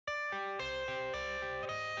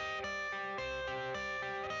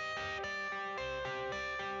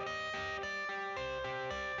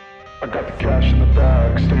I got the cash in the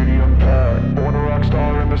bag, stadium packed. Born a rock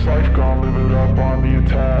star in this life, gonna live it up on the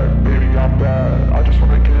attack. Baby, I'm bad, I just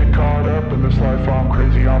wanna get caught up in this life. I'm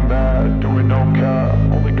crazy, I'm mad, doing no cap.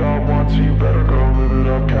 Only God wants, so you better go live it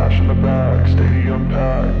up. Cash in the bag, stadium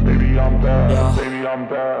packed. Baby, I'm bad, yeah. Baby, I'm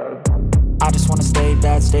bad. I just wanna stay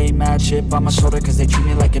bad, stay mad. Chip on my shoulder cause they treat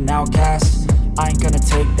me like an outcast. I ain't gonna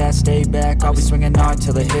take that, stay back. I'll be swinging hard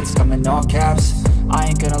till the hits come in all caps. I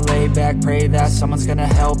ain't gonna lay back, pray that someone's gonna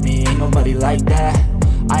help me. Ain't nobody like that.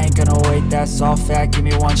 I ain't gonna wait, that's all fact. Give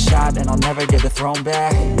me one shot and I'll never get the throne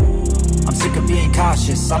back. I'm sick of being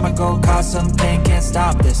cautious. I'ma go cause some pain, can't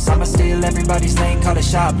stop this. I'ma steal everybody's lane, call it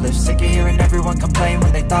shoplift. Sick of hearing everyone complain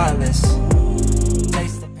when they thoughtless.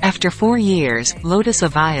 After 4 years, Lotus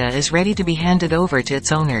Evija is ready to be handed over to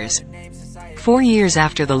its owners. 4 years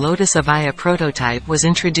after the Lotus Evija prototype was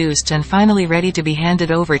introduced and finally ready to be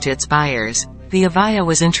handed over to its buyers, the Evija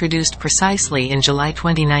was introduced precisely in July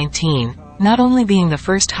 2019, not only being the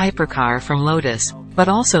first hypercar from Lotus, but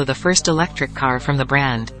also the first electric car from the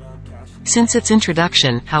brand. Since its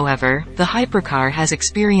introduction, however, the hypercar has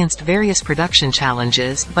experienced various production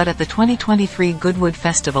challenges, but at the 2023 Goodwood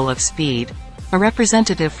Festival of Speed, a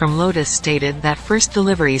representative from Lotus stated that first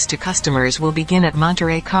deliveries to customers will begin at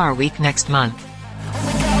Monterey Car Week next month.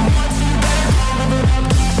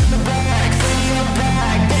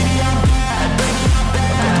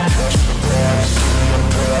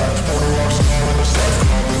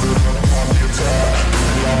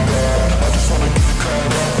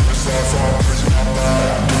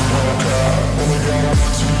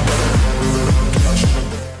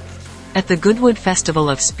 At the Goodwood Festival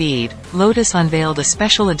of Speed, Lotus unveiled a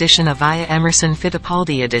special edition Evija Emerson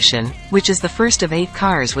Fittipaldi edition, which is the first of 8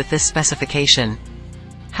 cars with this specification.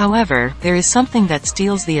 However, there is something that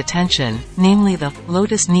steals the attention, namely the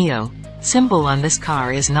Lotus Neo symbol on this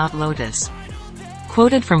car is not Lotus.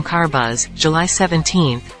 Quoted from CarBuzz, July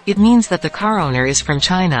 17, it means that the car owner is from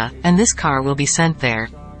China, and this car will be sent there.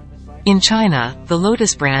 In China, the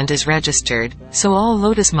Lotus brand is registered, so all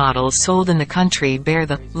Lotus models sold in the country bear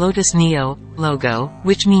the Lotus Neo logo,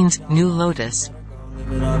 which means New Lotus.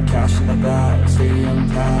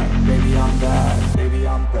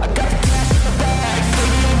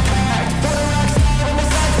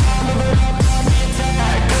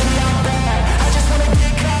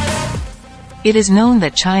 It is known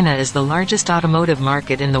that China is the largest automotive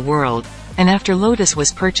market in the world, and after Lotus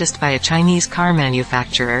was purchased by a Chinese car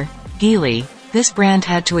manufacturer, Geely, this brand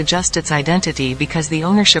had to adjust its identity because the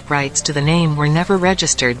ownership rights to the name were never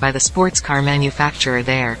registered by the sports car manufacturer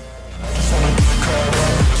there.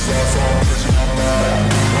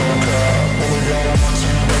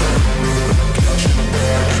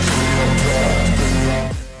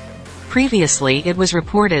 Previously it was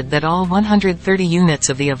reported that all 130 units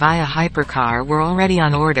of the Evija hypercar were already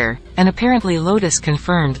on order, and apparently Lotus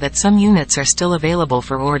confirmed that some units are still available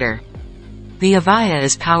for order. The Evija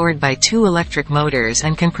is powered by 2 electric motors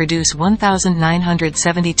and can produce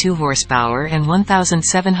 1,972 horsepower and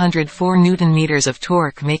 1,704 Nm of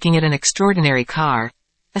torque, making it an extraordinary car,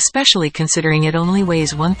 especially considering it only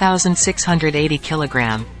weighs 1,680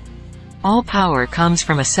 kg. All power comes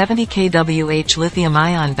from a 70 kWh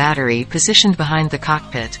lithium-ion battery positioned behind the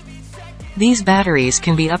cockpit. These batteries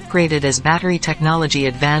can be upgraded as battery technology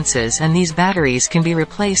advances, and these batteries can be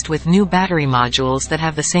replaced with new battery modules that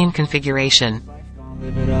have the same configuration.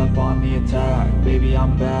 Live it up on the attack, baby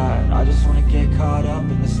I'm bad. I just wanna get caught up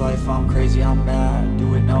in this life, I'm crazy, I'm mad,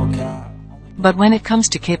 do it no cap. But when it comes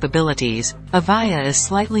to capabilities, Evija is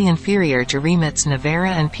slightly inferior to Rimac's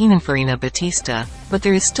Navara and Pininfarina Battista, but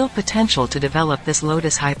there is still potential to develop this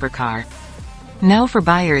Lotus hypercar. Now for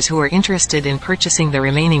buyers who are interested in purchasing the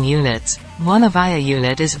remaining units, one Evija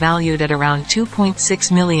unit is valued at around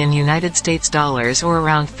 2.6 million US dollars or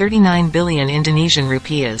around 39 billion Indonesian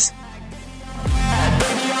rupiahs.